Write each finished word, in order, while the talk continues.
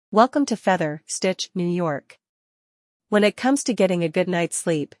Welcome to Feather Stitch, New York. When it comes to getting a good night's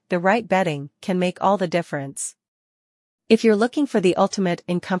sleep, the right bedding can make all the difference. If you're looking for the ultimate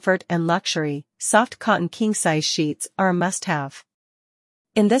in comfort and luxury, soft cotton king-size sheets are a must-have.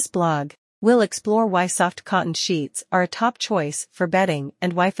 In this blog, we'll explore why soft cotton sheets are a top choice for bedding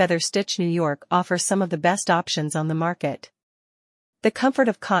and why Feather Stitch New York offers some of the best options on the market. The comfort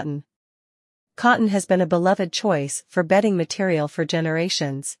of cotton. Cotton has been a beloved choice for bedding material for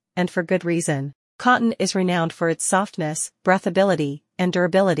generations, and for good reason. Cotton is renowned for its softness, breathability, and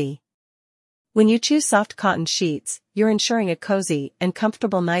durability. When you choose soft cotton sheets, you're ensuring a cozy and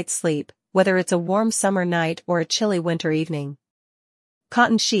comfortable night's sleep, whether it's a warm summer night or a chilly winter evening.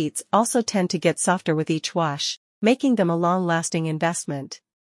 Cotton sheets also tend to get softer with each wash, making them a long-lasting investment.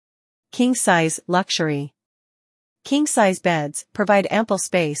 King-size luxury. King-size beds provide ample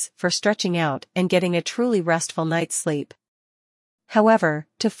space for stretching out and getting a truly restful night's sleep. However,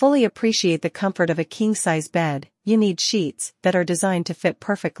 to fully appreciate the comfort of a king-size bed, you need sheets that are designed to fit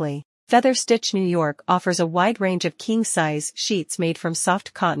perfectly. Feather Stitch New York offers a wide range of king-size sheets made from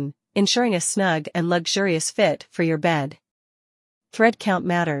soft cotton, ensuring a snug and luxurious fit for your bed. Thread count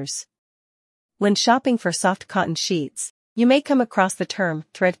matters. When shopping for soft cotton sheets, you may come across the term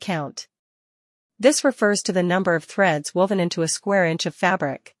thread count. This refers to the number of threads woven into a square inch of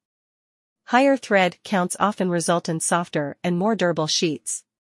fabric. Higher thread counts often result in softer and more durable sheets.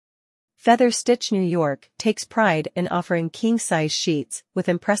 Feather Stitch New York takes pride in offering king-size sheets with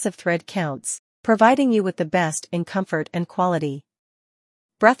impressive thread counts, providing you with the best in comfort and quality.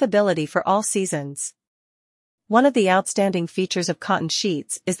 Breathability for all seasons. One of the outstanding features of cotton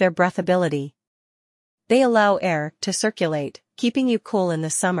sheets is their breathability. They allow air to circulate, keeping you cool in the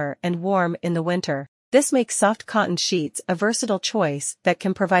summer and warm in the winter. This makes soft cotton sheets a versatile choice that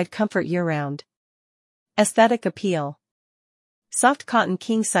can provide comfort year-round. Aesthetic appeal. Soft cotton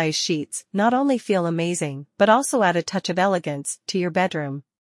king-size sheets not only feel amazing but also add a touch of elegance to your bedroom.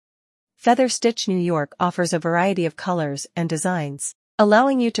 Feather Stitch New York offers a variety of colors and designs,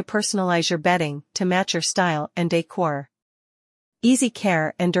 allowing you to personalize your bedding to match your style and decor. Easy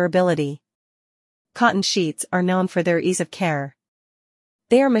care and durability. Cotton sheets are known for their ease of care.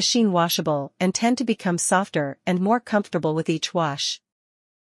 They are machine washable and tend to become softer and more comfortable with each wash.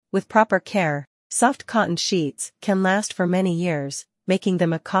 With proper care, soft cotton sheets can last for many years, making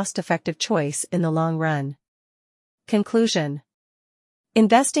them a cost-effective choice in the long run. Conclusion.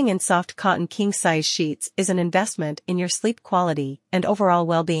 Investing in soft cotton king-size sheets is an investment in your sleep quality and overall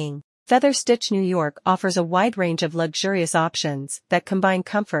well-being. Feather Stitch New York offers a wide range of luxurious options that combine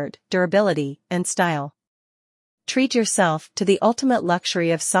comfort, durability, and style. Treat yourself to the ultimate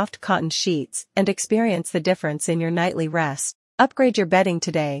luxury of soft cotton sheets and experience the difference in your nightly rest. Upgrade your bedding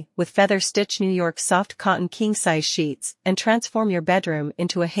today with Feather Stitch New York's soft cotton king-size sheets and transform your bedroom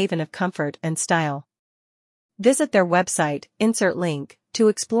into a haven of comfort and style. Visit their website, insert link, to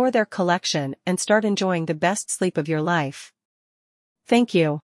explore their collection and start enjoying the best sleep of your life. Thank you.